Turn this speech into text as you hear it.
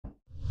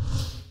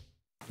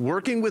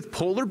working with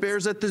polar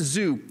bears at the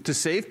zoo to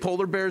save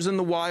polar bears in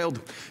the wild.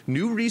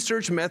 New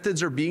research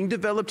methods are being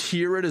developed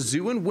here at a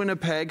zoo in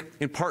Winnipeg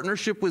in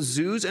partnership with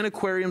zoos and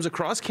aquariums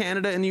across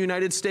Canada and the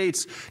United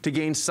States to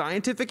gain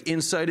scientific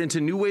insight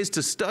into new ways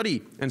to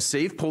study and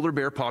save polar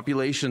bear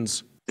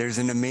populations. There's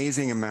an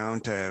amazing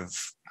amount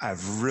of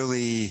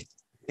really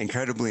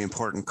incredibly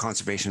important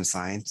conservation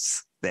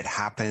science that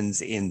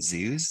happens in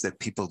zoos that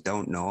people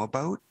don't know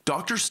about.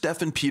 Dr.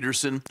 Stephen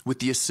Peterson with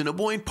the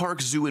Assiniboine Park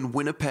Zoo in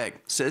Winnipeg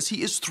says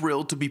he is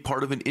thrilled to be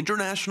part of an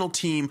international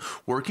team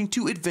working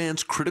to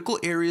advance critical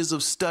areas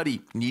of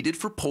study needed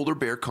for polar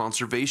bear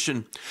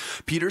conservation.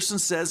 Peterson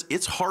says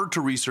it's hard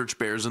to research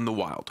bears in the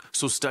wild,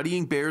 so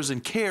studying bears in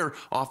care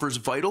offers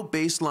vital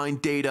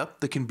baseline data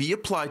that can be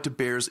applied to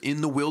bears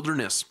in the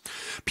wilderness.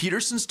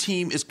 Peterson's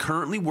team is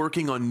currently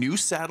working on new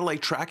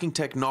satellite tracking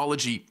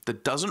technology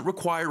that doesn't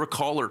require a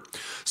collar.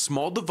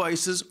 Small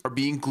devices are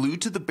being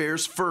glued to the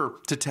bear's fur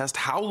to test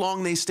how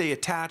long they stay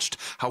attached,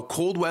 how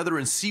cold weather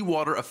and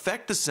seawater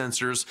affect the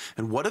sensors,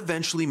 and what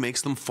eventually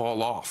makes them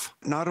fall off.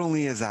 Not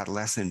only is that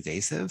less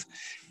invasive,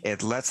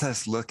 it lets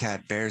us look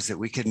at bears that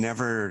we could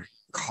never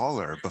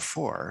collar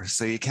before.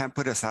 So you can't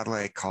put a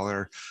satellite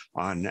collar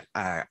on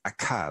a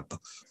cub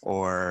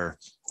or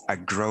a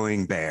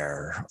growing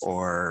bear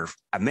or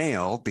a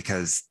male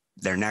because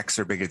their necks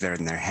are bigger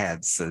than their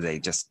heads, so they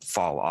just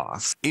fall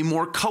off. A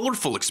more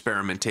colorful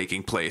experiment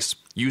taking place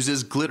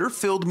uses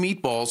glitter-filled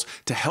meatballs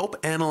to help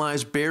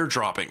analyze bear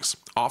droppings,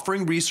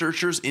 offering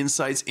researchers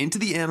insights into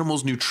the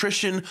animal's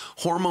nutrition,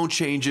 hormone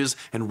changes,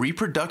 and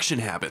reproduction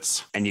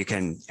habits. And you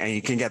can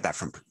get that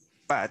from,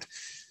 but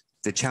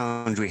the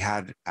challenge we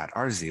had at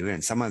our zoo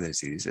and some other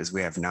zoos is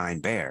we have 9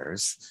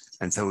 bears,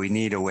 and so we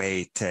need a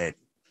way to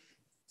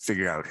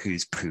figure out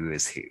whose poo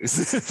is whose.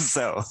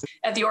 So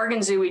at the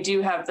Oregon Zoo, we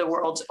do have the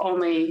world's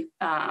only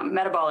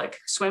metabolic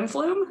swim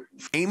flume.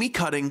 Amy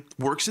Cutting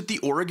works at the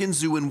Oregon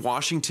Zoo in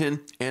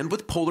Washington and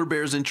with Polar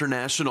Bears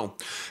International.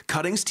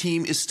 Cutting's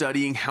team is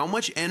studying how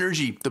much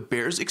energy the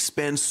bears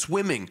expend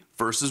swimming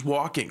versus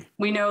walking.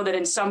 We know that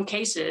in some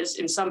cases,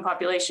 in some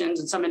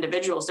populations, and some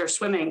individuals, they're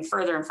swimming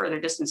further and further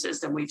distances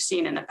than we've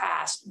seen in the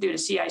past due to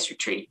sea ice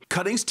retreat.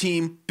 Cutting's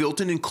team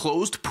built an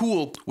enclosed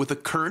pool with a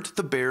current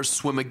the bears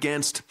swim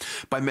against.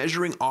 By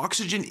measuring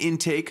oxygen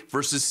intake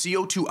versus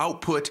CO2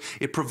 output,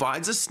 it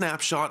provides a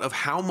snapshot of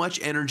how much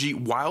energy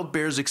wild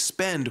bears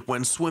expend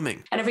when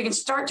swimming. And if we can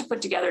start to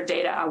put together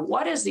data on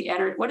what is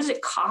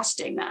it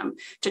costing them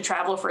to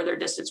travel further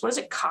distance, what is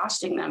it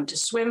costing them to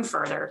swim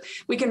further,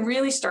 we can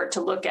really start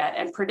to look at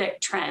and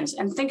predict trends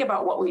and think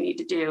about what we need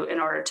to do in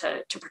order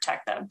to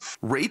protect them.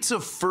 Rates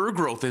of fur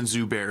growth in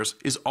zoo bears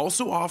is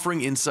also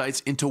offering insights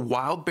into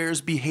wild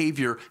bears'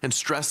 behavior and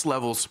stress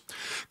levels.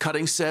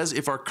 Cutting says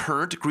if our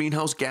current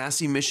greenhouse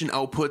gas emission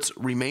outputs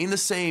remain the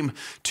same,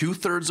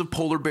 2/3 of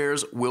polar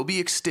bears will be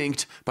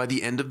extinct by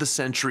the end of the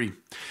century.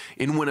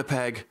 In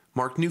Winnipeg,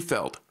 Mark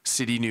Neufeld,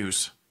 City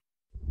News.